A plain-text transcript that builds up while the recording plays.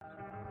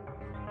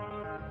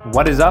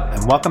What is up,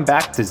 and welcome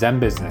back to Zen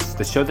Business,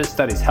 the show that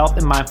studies health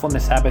and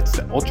mindfulness habits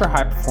that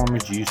ultra-high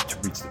performers use to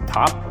reach the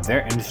top of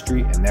their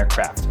industry and their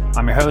craft.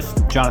 I'm your host,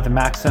 Jonathan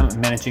Maxim,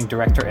 Managing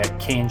Director at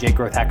K&J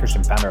Growth Hackers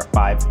and founder of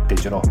 5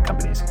 digital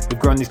companies. We've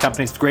grown these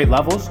companies to great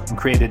levels and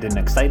created an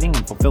exciting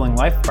and fulfilling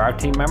life for our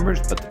team members,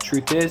 but the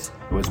truth is,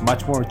 it was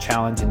much more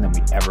challenging than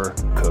we ever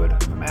could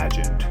have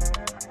imagined.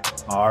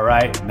 All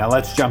right, now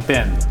let's jump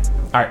in.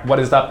 All right, what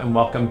is up, and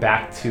welcome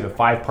back to the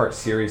 5-part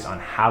series on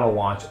how to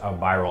launch a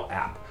viral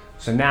app.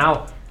 So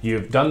now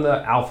you've done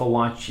the alpha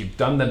launch, you've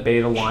done the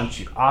beta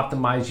launch, you've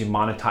optimized, you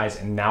monetize,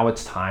 and now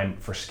it's time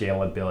for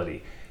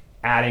scalability,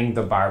 adding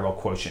the viral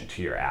quotient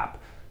to your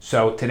app.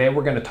 So today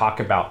we're going to talk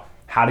about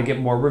how to get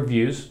more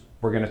reviews.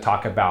 We're going to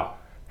talk about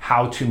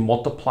how to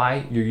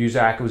multiply your user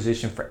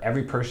acquisition for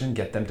every person,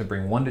 get them to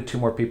bring 1 to 2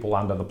 more people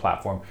onto the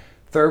platform.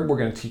 Third, we're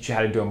going to teach you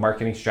how to do a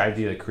marketing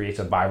strategy that creates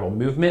a viral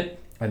movement.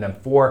 And then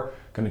 4,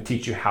 going to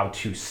teach you how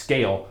to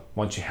scale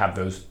once you have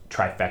those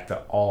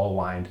trifecta all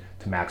aligned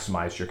to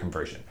maximize your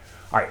conversion.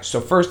 All right, so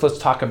first let's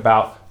talk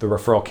about the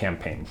referral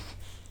campaign.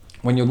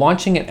 When you're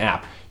launching an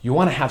app, you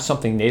want to have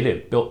something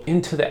native built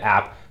into the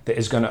app that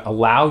is going to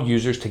allow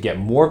users to get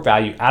more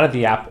value out of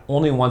the app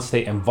only once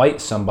they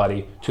invite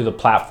somebody to the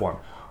platform.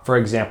 For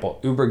example,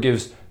 Uber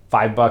gives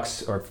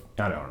 $5 or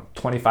I don't know,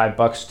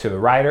 $25 to the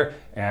rider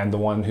and the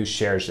one who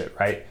shares it,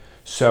 right?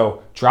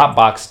 So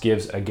Dropbox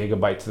gives a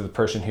gigabyte to the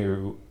person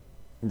who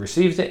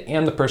receives it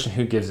and the person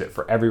who gives it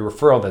for every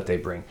referral that they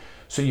bring.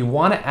 So you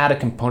want to add a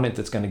component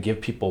that's going to give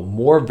people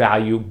more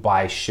value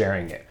by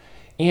sharing it.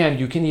 And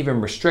you can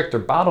even restrict or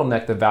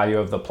bottleneck the value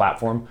of the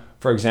platform.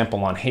 For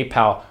example, on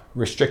HeyPal,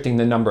 restricting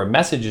the number of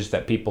messages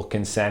that people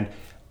can send,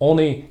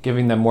 only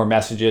giving them more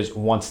messages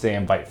once they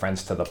invite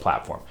friends to the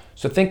platform.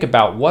 So think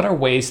about what are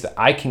ways that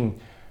I can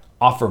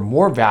offer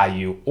more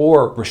value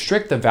or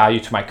restrict the value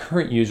to my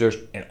current users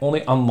and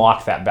only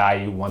unlock that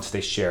value once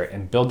they share it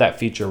and build that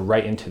feature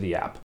right into the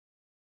app.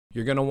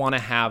 You're going to want to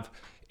have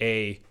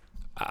a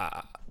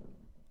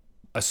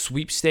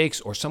sweepstakes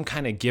or some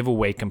kind of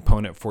giveaway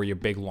component for your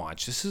big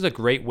launch. This is a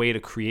great way to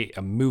create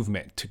a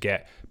movement to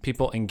get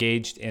people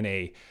engaged in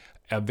a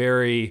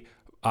very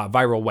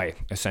viral way,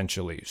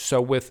 essentially. So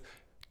with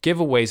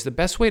giveaways, the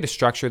best way to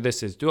structure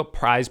this is do a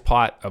prize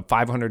pot of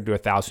 $500 to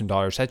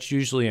 $1,000. That's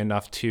usually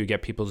enough to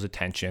get people's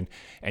attention.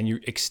 And you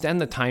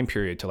extend the time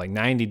period to like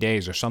 90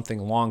 days or something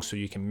long so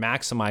you can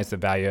maximize the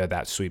value of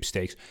that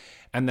sweepstakes.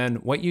 And then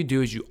what you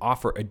do is you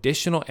offer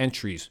additional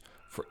entries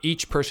for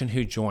each person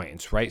who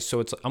joins, right? So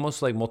it's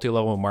almost like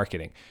multi-level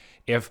marketing.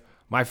 If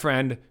my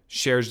friend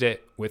shares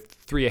it with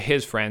 3 of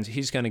his friends,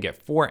 he's going to get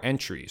 4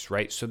 entries,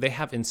 right? So they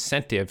have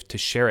incentive to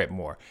share it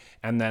more.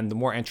 And then the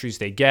more entries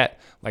they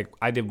get, like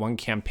I did one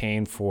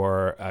campaign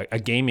for a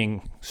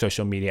gaming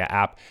social media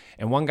app,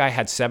 and one guy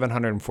had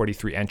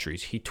 743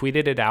 entries. He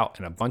tweeted it out,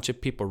 and a bunch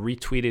of people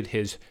retweeted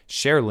his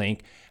share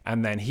link,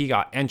 and then he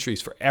got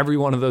entries for every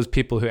one of those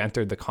people who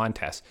entered the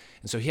contest.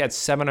 And so he had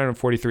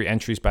 743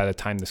 entries by the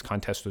time this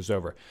contest was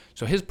over.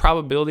 So his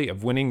probability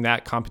of winning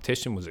that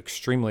competition was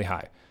extremely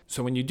high.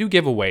 So when you do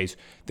giveaways,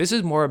 this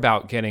is more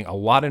about getting a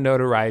lot of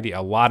notoriety,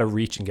 a lot of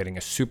reach, and getting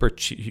a super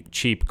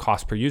cheap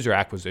cost per user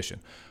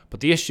acquisition. But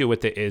the issue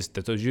with it is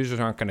that those users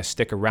aren't going to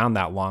stick around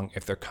that long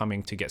if they're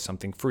coming to get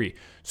something free.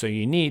 So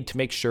you need to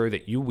make sure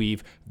that you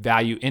weave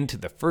value into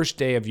the first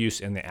day of use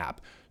in the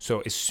app.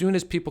 So as soon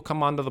as people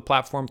come onto the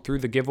platform through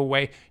the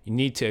giveaway, you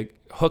need to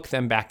hook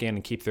them back in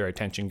and keep their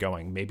attention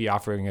going, maybe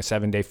offering a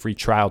 7-day free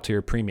trial to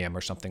your premium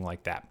or something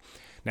like that.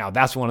 Now,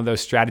 that's one of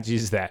those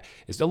strategies that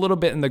is a little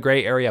bit in the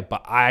gray area,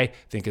 but I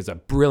think is a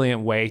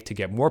brilliant way to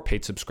get more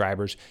paid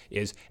subscribers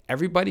is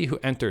everybody who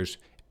enters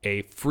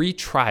a free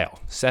trial,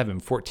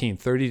 7, 14,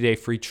 30-day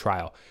free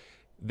trial,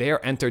 they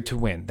are entered to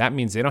win. That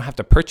means they don't have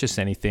to purchase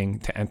anything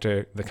to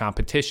enter the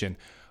competition.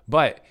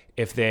 But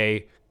if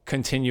they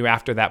continue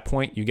after that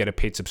point, you get a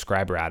paid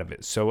subscriber out of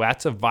it. So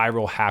that's a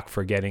viral hack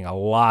for getting a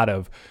lot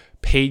of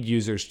paid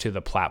users to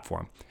the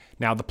platform.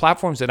 Now, the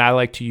platforms that I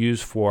like to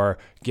use for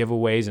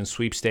giveaways and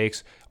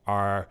sweepstakes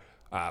are,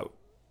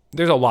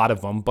 there's a lot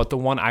of them, but the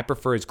one I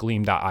prefer is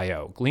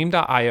Gleam.io.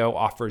 Gleam.io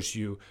offers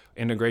you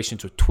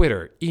integrations with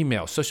Twitter,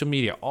 email, social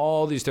media,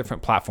 all these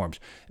different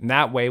platforms. And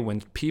that way, when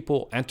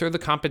people enter the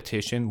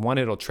competition, 1,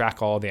 it'll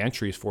track all the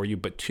entries for you,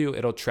 but 2,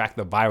 it'll track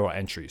the viral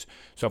entries.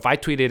 So if I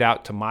tweet it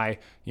out to my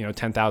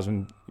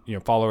 10,000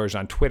 followers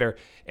on Twitter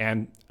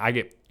and I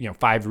get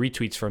 5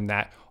 retweets from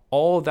that,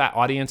 all of that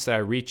audience that I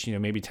reach,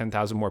 maybe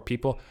 10,000 more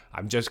people,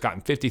 I've just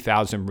gotten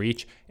 50,000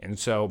 reach. And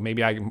so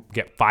maybe I can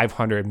get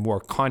 500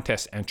 more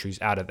contest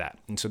entries out of that.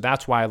 And so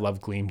that's why I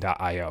love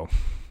Gleam.io.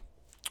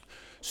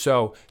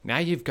 So now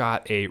you've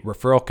got a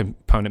referral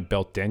component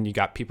built in. You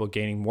got people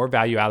gaining more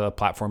value out of the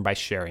platform by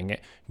sharing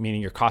it, meaning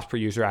your cost per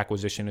user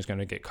acquisition is going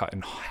to get cut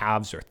in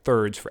halves or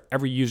thirds. For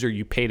every user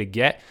you pay to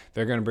get,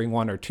 they're going to bring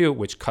 1 or 2,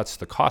 which cuts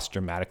the cost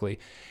dramatically.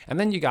 And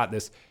then you got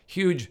this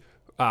huge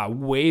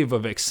wave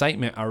of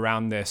excitement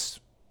around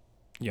this,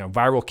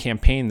 viral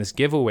campaign, this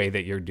giveaway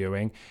that you're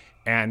doing,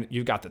 and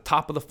you've got the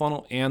top of the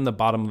funnel and the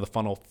bottom of the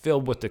funnel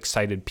filled with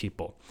excited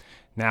people.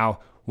 Now,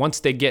 once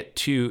they get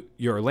to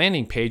your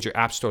landing page, your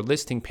App Store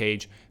listing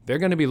page, they're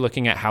going to be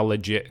looking at how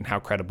legit and how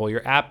credible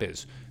your app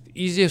is.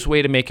 The easiest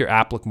way to make your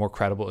app look more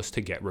credible is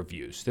to get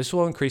reviews. This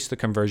will increase the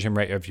conversion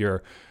rate of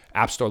your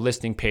App Store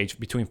listing page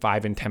between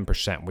 5 and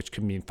 10%, which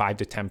could mean 5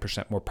 to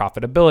 10% more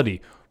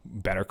profitability,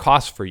 better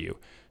cost for you.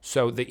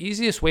 So the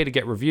easiest way to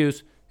get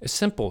reviews is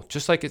simple,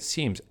 just like it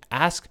seems.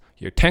 Ask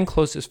your 10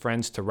 closest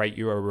friends to write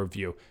you a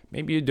review.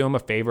 Maybe you do them a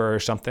favor or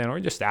something, or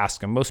just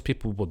ask them. Most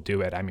people will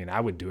do it. I mean,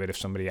 I would do it if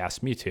somebody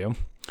asked me to.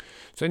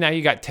 So now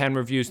you got 10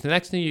 reviews. The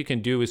next thing you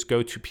can do is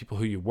go to people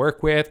who you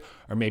work with,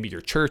 or maybe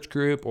your church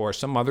group or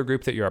some other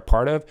group that you're a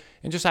part of,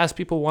 and just ask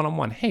people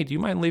one-on-one, hey, do you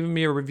mind leaving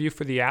me a review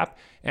for the app?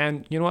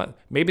 And you know what?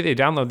 Maybe they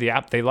download the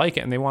app, they like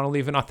it, and they want to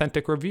leave an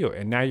authentic review.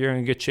 And now you're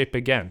in good shape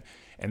again.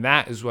 And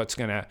that is what's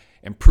going to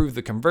improve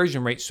the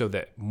conversion rate so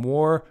that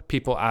more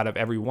people out of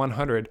every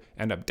 100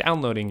 end up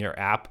downloading your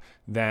app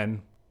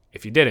than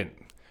if you didn't.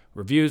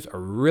 Reviews are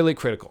really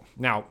critical.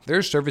 Now,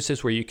 there's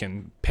services where you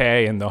can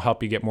pay and they'll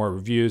help you get more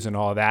reviews and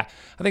all of that.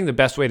 I think the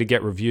best way to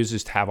get reviews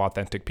is to have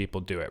authentic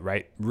people do it,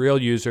 right? Real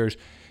users,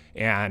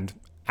 and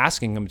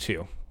asking them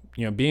to.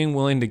 Being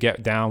willing to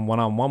get down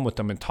one-on-one with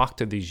them and talk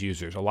to these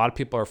users. A lot of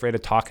people are afraid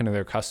of talking to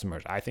their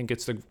customers. I think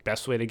it's the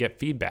best way to get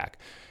feedback.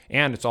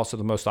 And it's also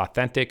the most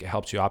authentic. It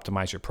helps you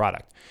optimize your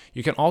product.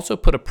 You can also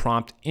put a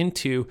prompt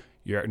into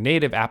your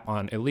native app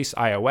on at least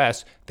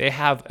iOS. They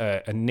have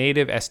a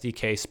native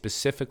SDK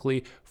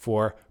specifically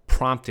for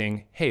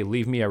prompting, hey,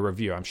 leave me a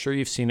review. I'm sure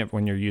you've seen it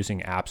when you're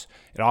using apps.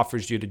 It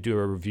offers you to do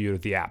a review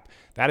of the app.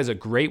 That is a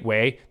great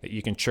way that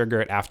you can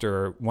trigger it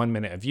after 1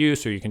 minute of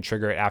use, or you can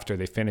trigger it after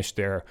they finish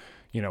their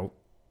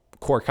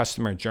core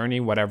customer journey,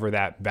 whatever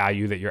that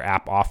value that your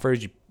app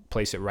offers. You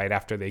place it right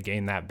after they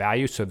gain that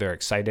value, so they're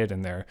excited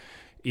and they're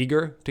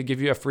eager to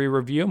give you a free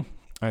review.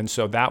 And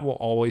so that will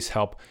always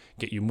help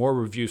get you more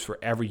reviews for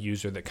every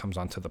user that comes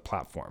onto the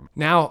platform.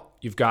 Now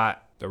you've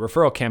got the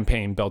referral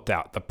campaign built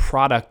out, the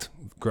product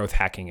growth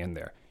hacking in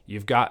there.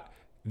 You've got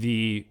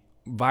the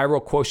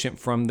viral quotient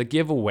from the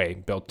giveaway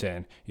built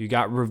in. You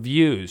got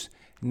reviews.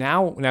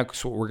 Now,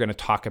 next what we're going to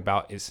talk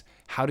about is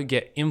how to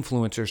get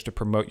influencers to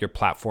promote your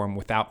platform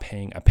without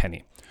paying a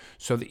penny.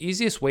 So the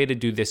easiest way to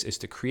do this is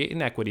to create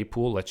an equity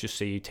pool. Let's just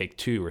say you take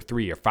 2 or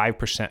 3 or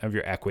 5% of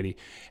your equity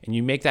and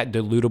you make that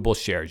dilutable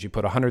shares. You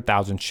put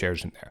 100,000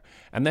 shares in there.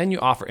 And then you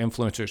offer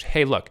influencers,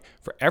 hey, look,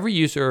 for every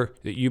user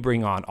that you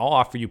bring on, I'll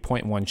offer you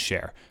 0.1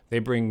 share. They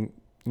bring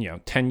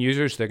 10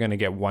 users, they're going to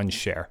get 1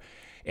 share.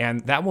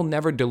 And that will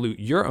never dilute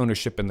your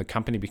ownership in the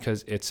company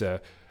because it's a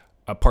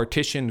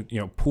partition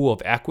pool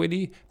of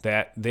equity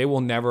that they will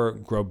never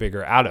grow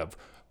bigger out of.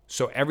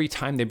 So every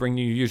time they bring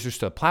new users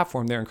to the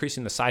platform, they're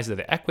increasing the size of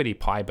the equity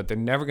pie, but they're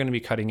never going to be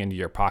cutting into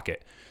your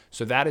pocket.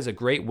 So that is a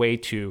great way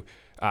to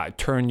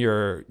turn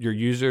your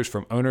users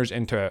from owners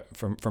into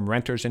from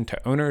renters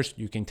into owners.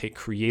 You can take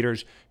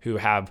creators who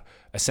have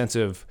a sense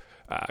of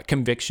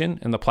conviction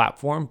in the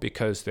platform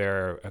because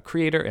they're a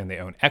creator and they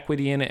own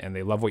equity in it and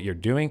they love what you're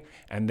doing,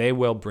 and they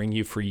will bring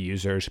you free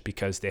users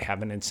because they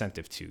have an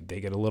incentive to. They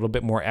get a little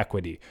bit more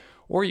equity.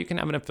 Or you can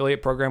have an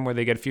affiliate program where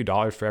they get a few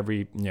dollars for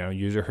every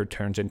user who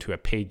turns into a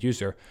paid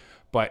user.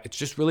 But it's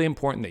just really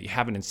important that you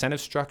have an incentive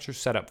structure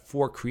set up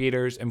for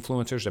creators,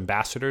 influencers,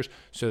 ambassadors,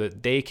 so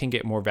that they can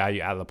get more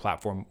value out of the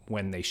platform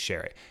when they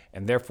share it.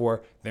 And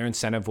therefore, their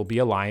incentive will be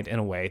aligned in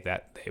a way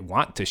that they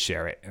want to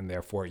share it, and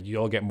therefore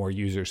you'll get more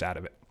users out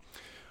of it.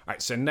 All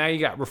right, so now you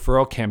got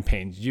referral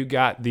campaigns. You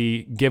got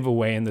the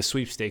giveaway and the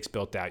sweepstakes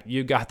built out.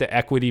 You got the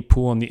equity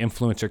pool and the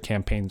influencer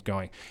campaigns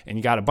going, and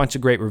you got a bunch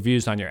of great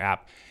reviews on your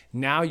app.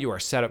 Now you are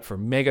set up for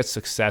mega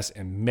success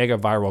and mega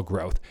viral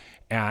growth.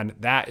 And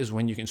that is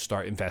when you can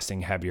start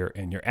investing heavier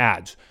in your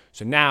ads.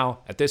 So now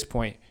at this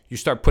point, you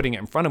start putting it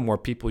in front of more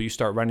people. You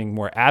start running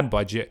more ad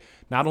budget.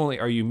 Not only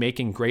are you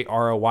making great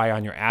ROI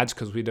on your ads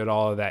because we did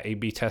all of that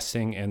A/B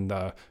testing in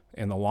the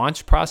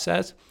launch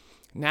process,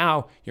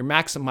 now you're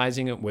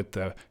maximizing it with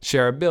the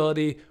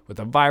shareability, with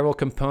the viral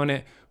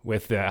component,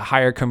 with the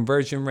higher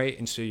conversion rate.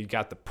 And so you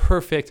got the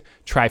perfect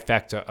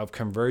trifecta of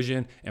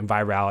conversion and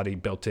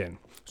virality built in.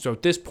 So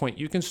at this point,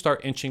 you can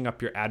start inching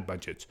up your ad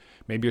budgets.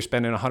 Maybe you're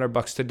spending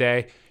 $100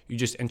 today, you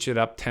just inch it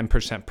up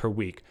 10% per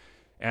week.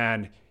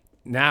 And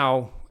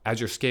now,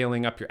 as you're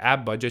scaling up your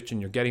ad budgets and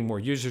you're getting more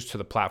users to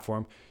the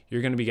platform,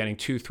 you're going to be getting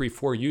 2, 3,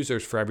 4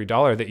 users for every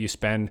dollar that you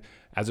spend,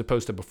 as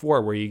opposed to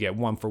before where you get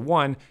 1 for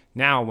 1.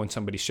 Now, when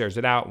somebody shares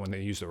it out, when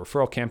they use the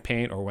referral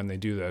campaign or when they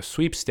do the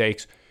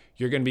sweepstakes,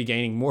 you're going to be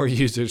gaining more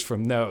users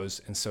from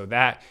those. And so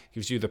that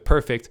gives you the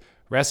perfect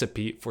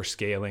recipe for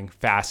scaling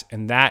fast.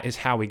 And that is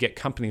how we get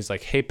companies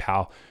like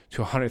PayPal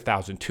to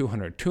 100,000,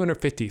 200,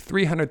 250,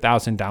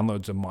 300,000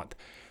 downloads a month.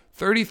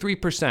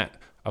 33%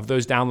 of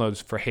those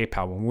downloads for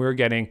PayPal, when we're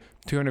getting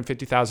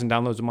 250,000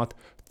 downloads a month,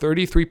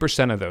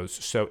 33% of those,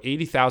 so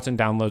 80,000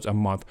 downloads a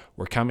month,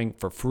 were coming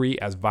for free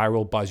as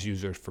viral buzz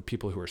users for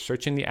people who are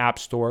searching the App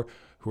Store,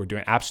 who are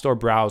doing App Store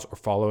browse, or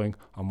following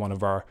on one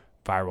of our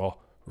viral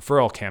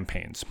referral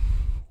campaigns.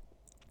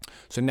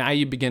 So now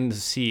you begin to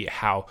see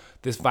how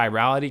this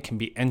virality can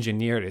be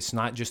engineered. It's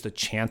not just a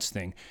chance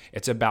thing.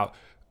 It's about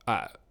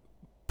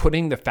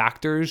putting the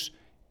factors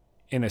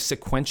in a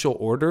sequential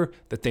order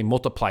that they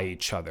multiply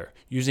each other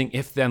using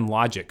if-then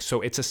logic.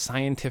 So it's a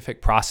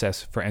scientific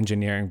process for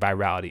engineering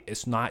virality.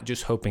 It's not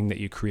just hoping that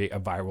you create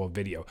a viral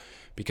video,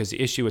 because the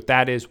issue with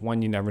that is,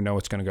 one, you never know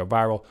what's going to go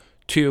viral.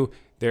 Two,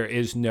 there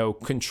is no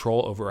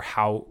control over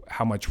how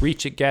much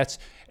reach it gets.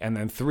 And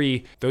then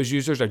three, those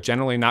users are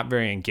generally not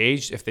very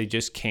engaged if they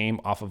just came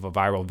off of a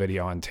viral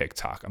video on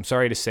TikTok. I'm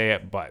sorry to say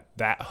it, but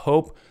that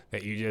hope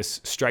that you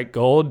just strike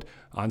gold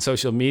on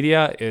social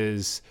media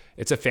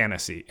it's a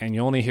fantasy. And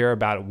you only hear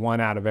about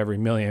 1 out of every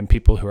million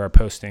people who are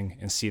posting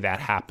and see that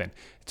happen.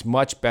 It's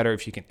much better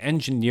if you can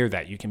engineer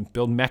that. You can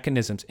build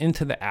mechanisms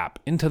into the app,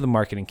 into the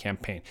marketing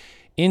campaign,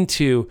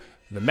 into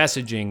the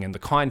messaging and the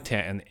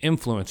content and the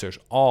influencers,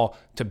 all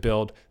to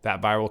build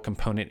that viral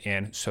component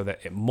in so that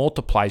it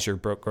multiplies your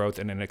growth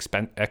in an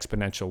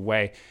exponential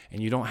way,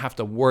 and you don't have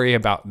to worry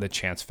about the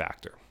chance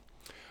factor.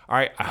 All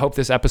right, I hope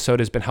this episode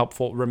has been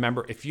helpful.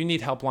 Remember, if you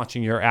need help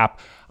launching your app,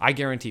 I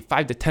guarantee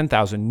 5,000 to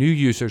 10,000 new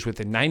users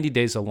within 90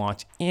 days of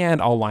launch,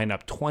 and I'll line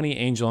up 20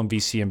 angel and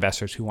VC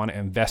investors who want to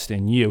invest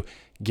in you,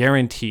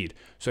 guaranteed.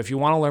 So if you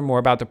want to learn more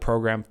about the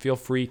program, feel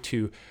free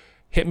to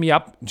hit me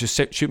up, just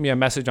shoot me a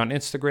message on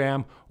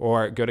Instagram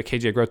or go to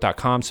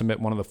kjgrowth.com, submit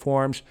one of the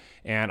forms,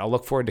 and I'll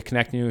look forward to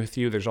connecting with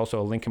you. There's also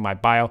a link in my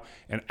bio.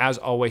 And as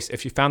always,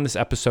 if you found this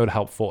episode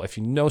helpful, if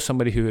you know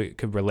somebody who it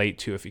could relate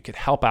to, if you could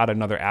help out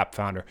another app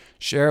founder,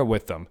 share it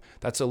with them.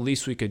 That's the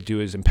least we could do,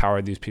 is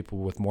empower these people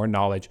with more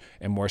knowledge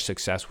and more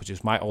success, which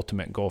is my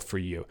ultimate goal for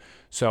you.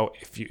 So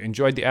if you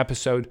enjoyed the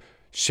episode,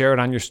 share it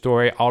on your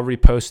story. I'll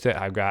repost it.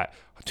 I've got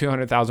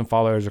 200,000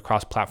 followers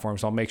across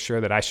platforms. I'll make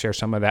sure that I share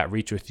some of that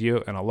reach with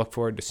you, and I'll look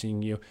forward to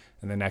seeing you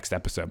in the next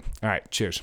episode. All right, cheers.